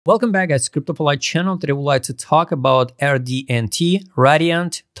Welcome back, guys, to Crypto Polite channel. Today we'd like to talk about RDNT,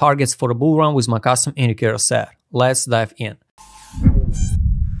 Radiant, targets for the bull run with my custom indicator set. Let's dive in.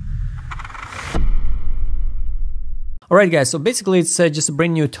 Alright guys, so basically it's just a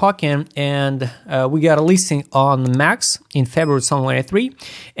brand new token, and we got a listing on Max in February 2023,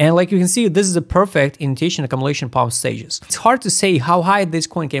 and like you can see, this is a perfect initiation accumulation pump stages. It's hard to say how high this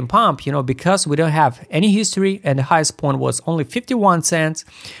coin can pump, because we don't have any history, and the highest point was only 51 cents.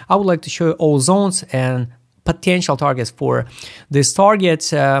 I would like to show you all zones and potential targets for this target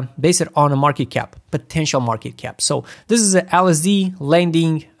based on a market cap, potential market cap. So this is a LSD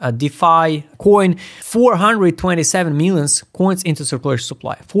lending DeFi coin, 427 million coins into circulation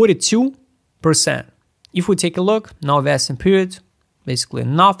supply, 42%. If we take a look, no vesting period, basically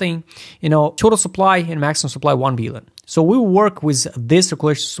nothing, total supply and maximum supply 1 billion. So we work with this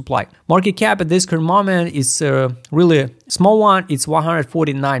circulation supply. Market cap at this current moment is really small one, it's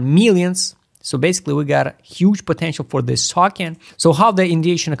 149 millions. So basically, we got a huge potential for this token. So how the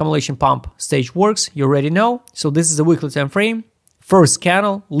initiation accumulation pump stage works, you already know. So this is a weekly time frame. First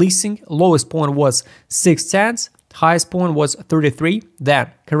candle, listing, lowest point was 6 cents, highest point was 33. Then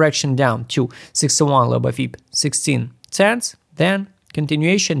correction down to 61, low by FIB 16 cents. Then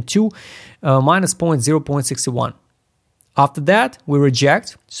continuation to minus 0.61. After that, we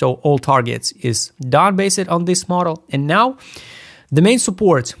reject. So all targets is done based on this model. And now the main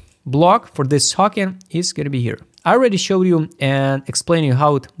support block for this token is going to be here. I already showed you and explained you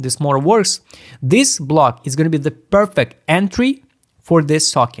how this model works. This block is going to be the perfect entry for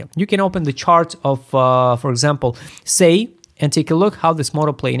this token. You can open the chart of, for example, SAY and take a look how this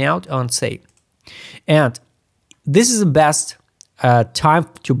model playing out on SAY. And this is the best time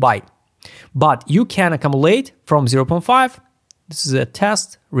to buy. But you can accumulate from 0.5. This is a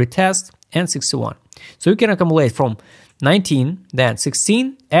test, retest, and 61. So you can accumulate from 19, then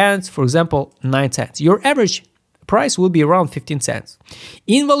 16, and for example, 9 cents. Your average price will be around 15 cents.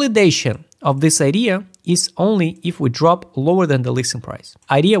 Invalidation of this idea is only if we drop lower than the listing price.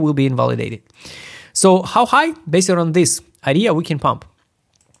 Idea will be invalidated. So how high? Based on this idea, we can pump.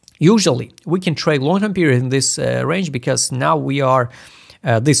 Usually, we can trade long-term period in this range because now we are,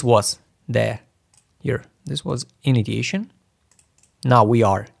 this was this was initiation. Now we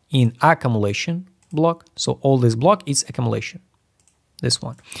are in accumulation block. So all this block is accumulation. This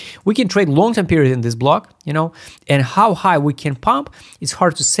one. We can trade long-term period in this block, and how high we can pump, it's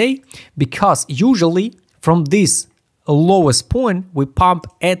hard to say because usually from this lowest point, we pump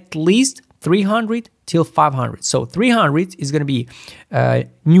at least 300 till 500. So 300 is going to be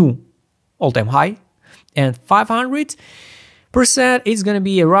new all-time high, and 500% is going to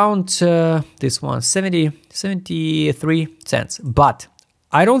be around this one, 73 cents. But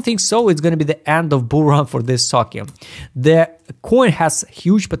I don't think so. It's going to be the end of bull run for this token. The coin has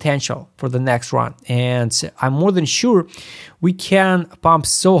huge potential for the next run, and I'm more than sure we can pump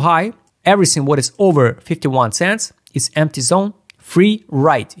so high. Everything what is over 51 cents is empty zone, free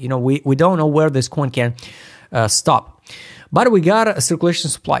ride. We don't know where this coin can stop, but we got a circulation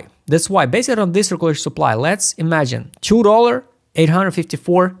supply. That's why, based on this circulation supply, let's imagine $2,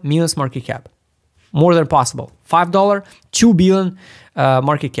 854 million market cap. More than possible. $5, 2 billion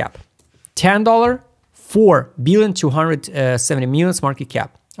market cap. $10, 4 billion 270 million market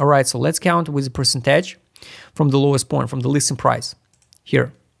cap. All right, so let's count with the percentage from the lowest point, from the listing price.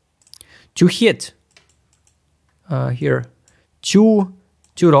 Here, to hit here $2.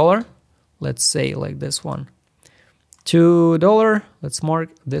 Let's say like this one, $2. Let's mark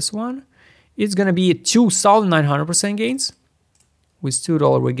this one. It's gonna be 2,900% gains. With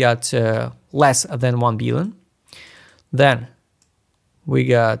 $2, we got less than 1 billion. Then we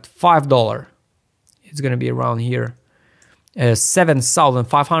got $5. It's going to be around here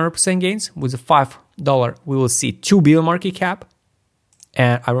 7,500% gains. With the $5, we will see 2 billion market cap.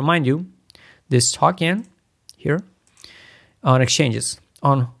 And I remind you, this token here on exchanges,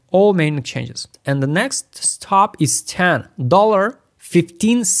 on all main exchanges. And the next stop is $10,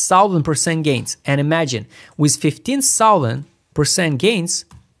 15,000% gains. And imagine, with 15,000% gains,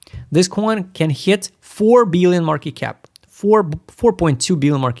 this coin can hit 4 billion market cap, 4.2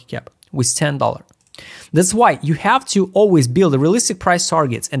 billion market cap with $10. That's why you have to always build a realistic price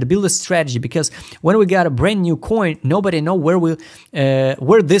targets and build a strategy, because when we got a brand new coin, nobody know where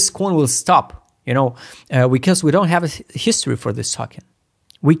this coin will stop, because we don't have a history for this token.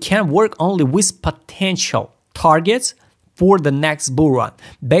 We can work only with potential targets for the next bull run,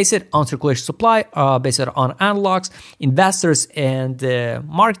 based on circulation supply, based on analogs, investors, and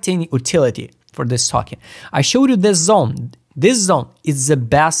marketing utility for this token. I showed you this zone. This zone is the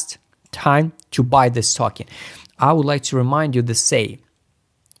best time to buy this token. I would like to remind you the say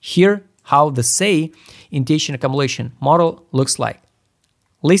Here, how the say indentation accumulation model looks like.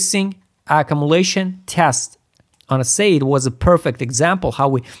 Listing accumulation test. On a say, it was a perfect example how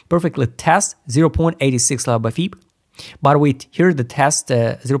we perfectly test 0.86 level by FIB, but wait, here the test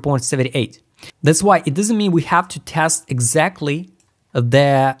 0.78. That's why it doesn't mean we have to test exactly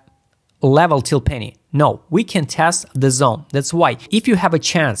the level till penny. No, we can test the zone. That's why if you have a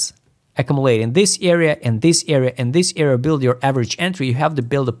chance accumulate in this area and this area and this area, build your average entry, you have to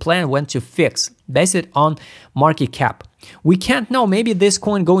build a plan when to fix, base it on market cap. We can't know, maybe this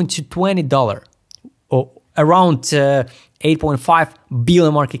coin going to $20 or around 8.5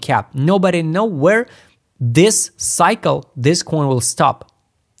 billion market cap. Nobody know where this cycle, this coin will stop.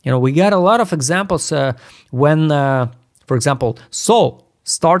 You know, we got a lot of examples when, for example, Sol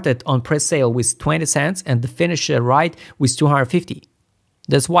started on pre-sale with 20 cents and the finish right with 250.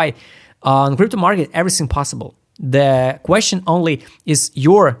 That's why on crypto market, everything possible. The question only is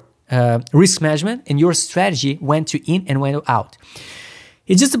your risk management and your strategy when to in and when to out.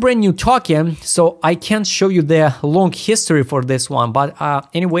 It's just a brand new token, so I can't show you the long history for this one. But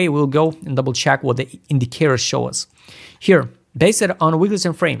anyway, we'll go and double check what the indicators show us. Here, based on a weekly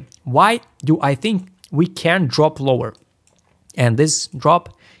time frame, why do I think we can drop lower? And this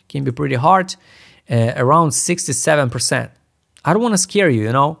drop can be pretty hard, around 67%. I don't want to scare you,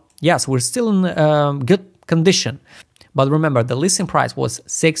 you know. Yes, we're still in good condition. But remember, the listing price was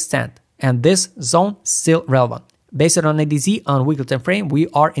 610, and this zone still relevant. Based on ADZ on weekly time frame, we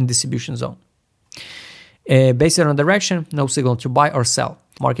are in distribution zone. Based on direction, no signal to buy or sell.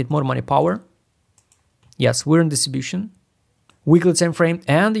 Market mode, money power. Yes, we're in distribution. Weekly time frame,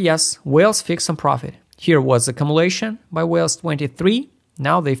 and yes, whales fixed some profit. Here was accumulation by whales 23.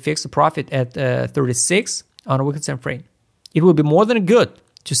 Now they fixed the profit at 36 on a weekly time frame. It will be more than good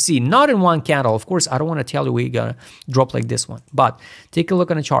to see, not in one candle. Of course, I don't want to tell you we're gonna drop like this one, but take a look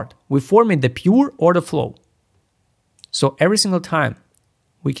on the chart. We form in the pure order flow. So every single time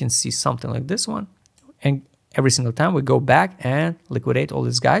we can see something like this one, and every single time we go back and liquidate all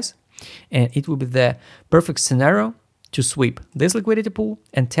these guys, and it will be the perfect scenario to sweep this liquidity pool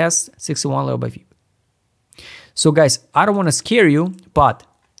and test 61 level by FIB. So guys, I don't want to scare you, but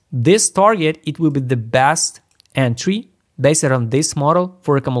this target, it will be the best entry based on this model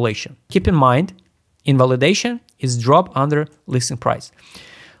for accumulation. Keep in mind, invalidation is drop under listing price.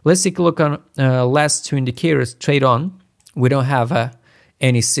 Let's take a look on last two indicators, trade on. We don't have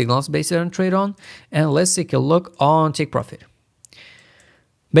any signals based on trade on. And let's take a look on take profit.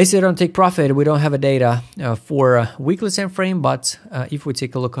 Based on take profit, we don't have a data for a weekly time frame, but if we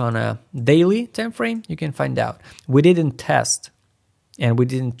take a look on a daily time frame, you can find out. We didn't test and we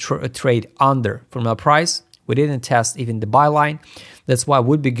didn't trade under from our price. We didn't test even the buy line. That's why it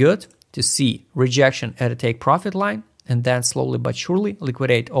would be good to see rejection at a take profit line and then slowly but surely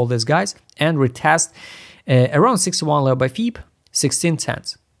liquidate all these guys and retest around 61 level by FIB, 16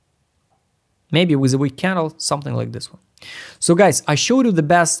 cents. Maybe with a weak candle, something like this one. So guys, I showed you the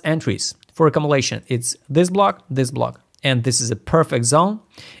best entries for accumulation. It's this block, and this is a perfect zone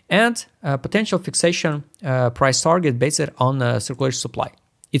and potential fixation price target based on circulation supply.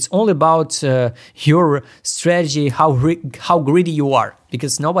 It's only about your strategy, how greedy you are,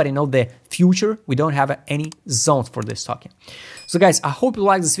 because nobody knows the future. We don't have any zones for this token. So guys, I hope you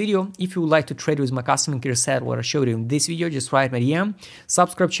like this video. If you would like to trade with my custom indicator set, what I showed you in this video, just write my DM.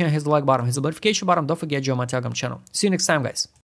 Subscribe channel, hit the like button, hit the notification button. Don't forget to join my Telegram channel. See you next time, guys.